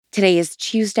Today is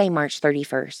Tuesday, March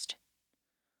 31st.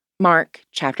 Mark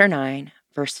chapter 9,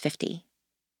 verse 50.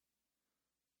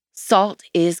 Salt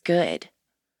is good.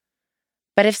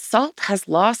 But if salt has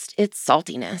lost its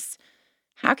saltiness,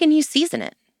 how can you season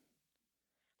it?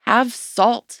 Have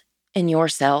salt in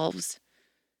yourselves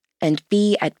and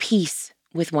be at peace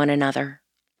with one another.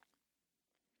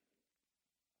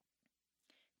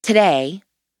 Today,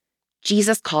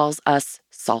 Jesus calls us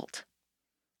salt,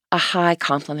 a high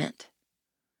compliment.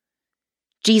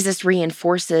 Jesus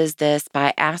reinforces this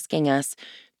by asking us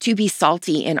to be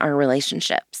salty in our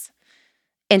relationships,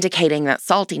 indicating that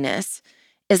saltiness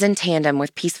is in tandem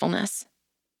with peacefulness.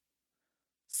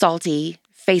 Salty,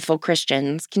 faithful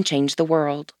Christians can change the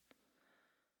world.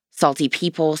 Salty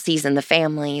people season the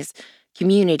families,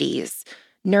 communities,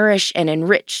 nourish and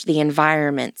enrich the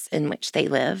environments in which they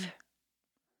live.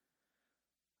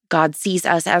 God sees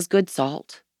us as good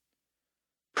salt,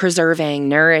 preserving,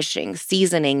 nourishing,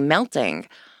 seasoning, melting,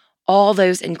 all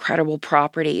those incredible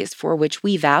properties for which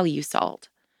we value salt.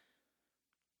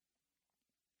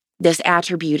 This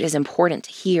attribute is important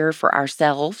to hear for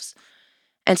ourselves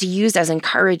and to use as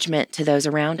encouragement to those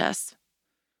around us.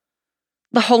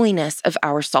 The holiness of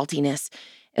our saltiness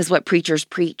is what preachers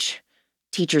preach,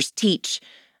 teachers teach,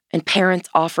 and parents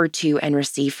offer to and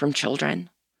receive from children.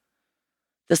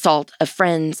 The salt of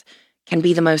friends can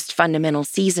be the most fundamental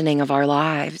seasoning of our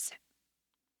lives.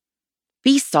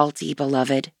 Be salty,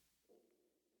 beloved.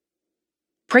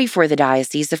 Pray for the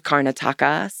Diocese of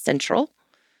Karnataka, Central,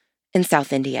 in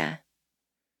South India.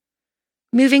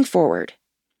 Moving forward,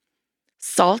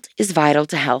 salt is vital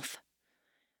to health.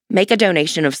 Make a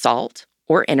donation of salt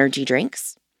or energy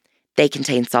drinks, they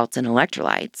contain salts and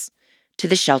electrolytes, to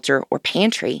the shelter or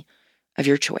pantry of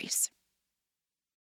your choice.